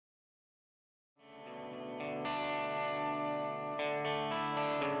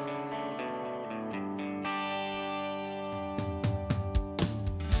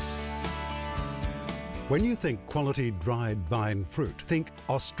When you think quality dried vine fruit, think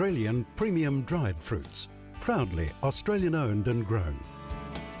Australian Premium Dried Fruits, proudly Australian owned and grown.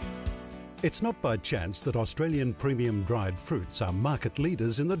 It's not by chance that Australian Premium Dried Fruits are market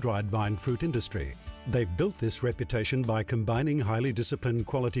leaders in the dried vine fruit industry. They've built this reputation by combining highly disciplined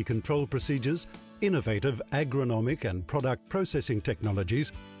quality control procedures, innovative agronomic and product processing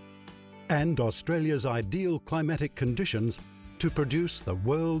technologies, and Australia's ideal climatic conditions to produce the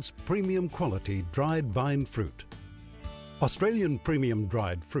world's premium quality dried vine fruit. Australian Premium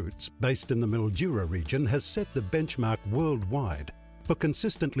Dried Fruits, based in the Mildura region, has set the benchmark worldwide for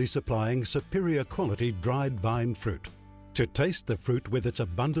consistently supplying superior quality dried vine fruit. To taste the fruit with its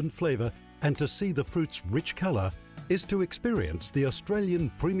abundant flavour and to see the fruit's rich colour is to experience the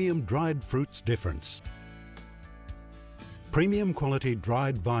Australian Premium Dried Fruits difference. Premium quality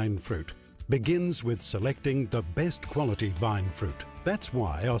dried vine fruit begins with selecting the best quality vine fruit. That's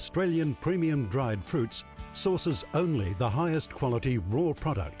why Australian Premium Dried Fruits sources only the highest quality raw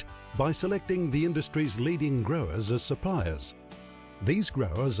product by selecting the industry's leading growers as suppliers. These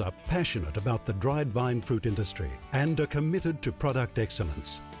growers are passionate about the dried vine fruit industry and are committed to product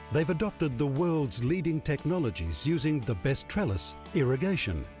excellence. They've adopted the world's leading technologies using the best trellis,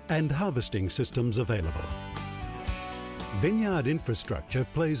 irrigation and harvesting systems available. Vineyard infrastructure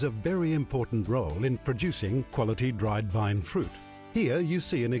plays a very important role in producing quality dried vine fruit. Here you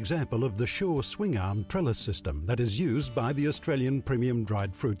see an example of the Sure swing arm trellis system that is used by the Australian Premium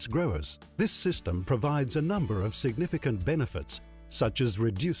Dried Fruits growers. This system provides a number of significant benefits, such as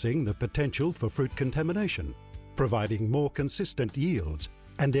reducing the potential for fruit contamination, providing more consistent yields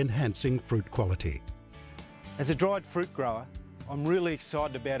and enhancing fruit quality. As a dried fruit grower, I'm really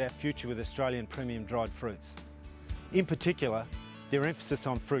excited about our future with Australian Premium Dried Fruits. In particular, their emphasis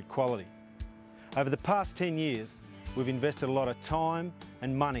on fruit quality. Over the past 10 years, we've invested a lot of time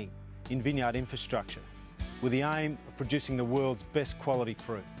and money in vineyard infrastructure with the aim of producing the world's best quality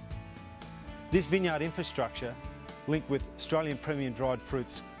fruit. This vineyard infrastructure, linked with Australian Premium Dried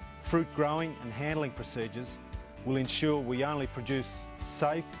Fruits fruit growing and handling procedures, will ensure we only produce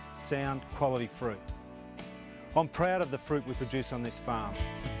safe, sound, quality fruit. I'm proud of the fruit we produce on this farm.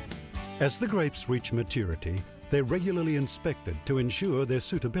 As the grapes reach maturity, they're regularly inspected to ensure their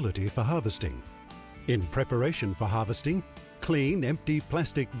suitability for harvesting. In preparation for harvesting, clean, empty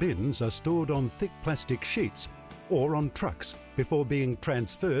plastic bins are stored on thick plastic sheets or on trucks before being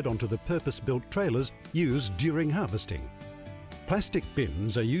transferred onto the purpose-built trailers used during harvesting. Plastic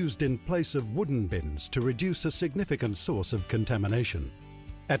bins are used in place of wooden bins to reduce a significant source of contamination.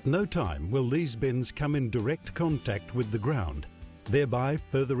 At no time will these bins come in direct contact with the ground, thereby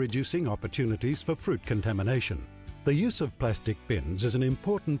further reducing opportunities for fruit contamination. The use of plastic bins is an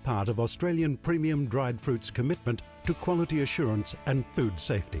important part of Australian Premium Dried Fruits' commitment to quality assurance and food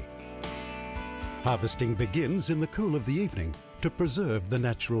safety. Harvesting begins in the cool of the evening to preserve the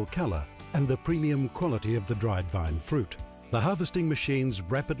natural colour and the premium quality of the dried vine fruit. The harvesting machines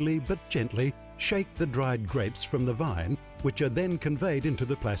rapidly but gently shake the dried grapes from the vine, which are then conveyed into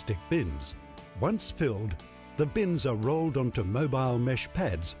the plastic bins. Once filled, the bins are rolled onto mobile mesh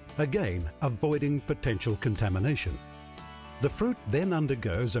pads, again avoiding potential contamination. The fruit then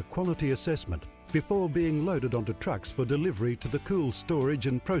undergoes a quality assessment before being loaded onto trucks for delivery to the cool storage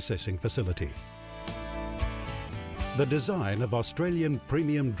and processing facility. The design of Australian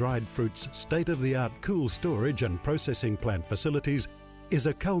Premium Dried Fruits' state-of-the-art cool storage and processing plant facilities is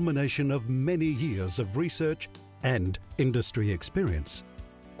a culmination of many years of research and industry experience.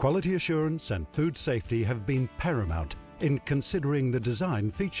 Quality assurance and food safety have been paramount in considering the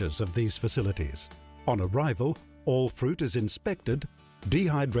design features of these facilities. On arrival, all fruit is inspected,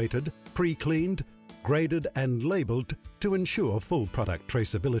 dehydrated, pre-cleaned, graded and labelled to ensure full product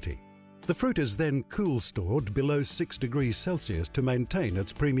traceability. The fruit is then cool stored below 6 degrees Celsius to maintain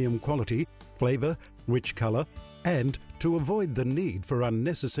its premium quality, flavour, rich colour and to avoid the need for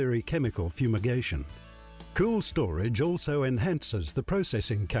unnecessary chemical fumigation. Cool storage also enhances the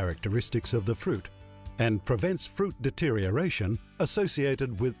processing characteristics of the fruit and prevents fruit deterioration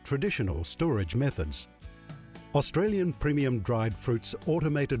associated with traditional storage methods. Australian Premium Dried Fruits'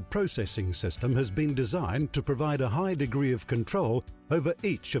 automated processing system has been designed to provide a high degree of control over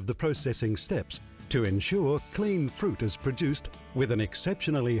each of the processing steps to ensure clean fruit is produced with an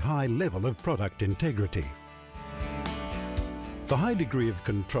exceptionally high level of product integrity. The high degree of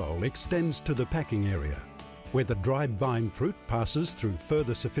control extends to the packing area, where the dried vine fruit passes through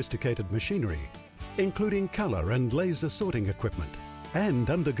further sophisticated machinery, including colour and laser sorting equipment, and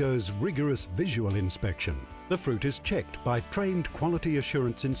undergoes rigorous visual inspection. The fruit is checked by trained quality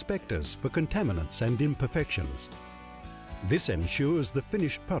assurance inspectors for contaminants and imperfections. This ensures the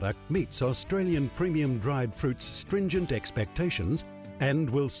finished product meets Australian premium dried fruit's stringent expectations and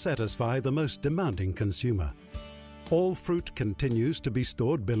will satisfy the most demanding consumer. All fruit continues to be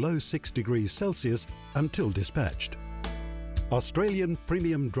stored below 6 degrees Celsius until dispatched. Australian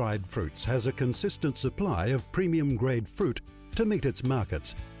Premium Dried Fruits has a consistent supply of premium grade fruit to meet its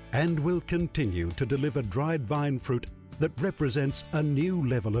markets and will continue to deliver dried vine fruit that represents a new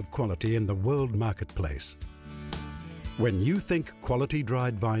level of quality in the world marketplace. When you think quality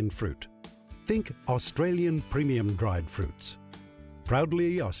dried vine fruit, think Australian Premium Dried Fruits.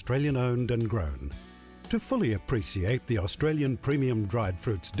 Proudly Australian owned and grown. To fully appreciate the Australian Premium Dried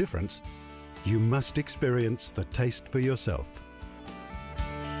Fruits difference, you must experience the taste for yourself.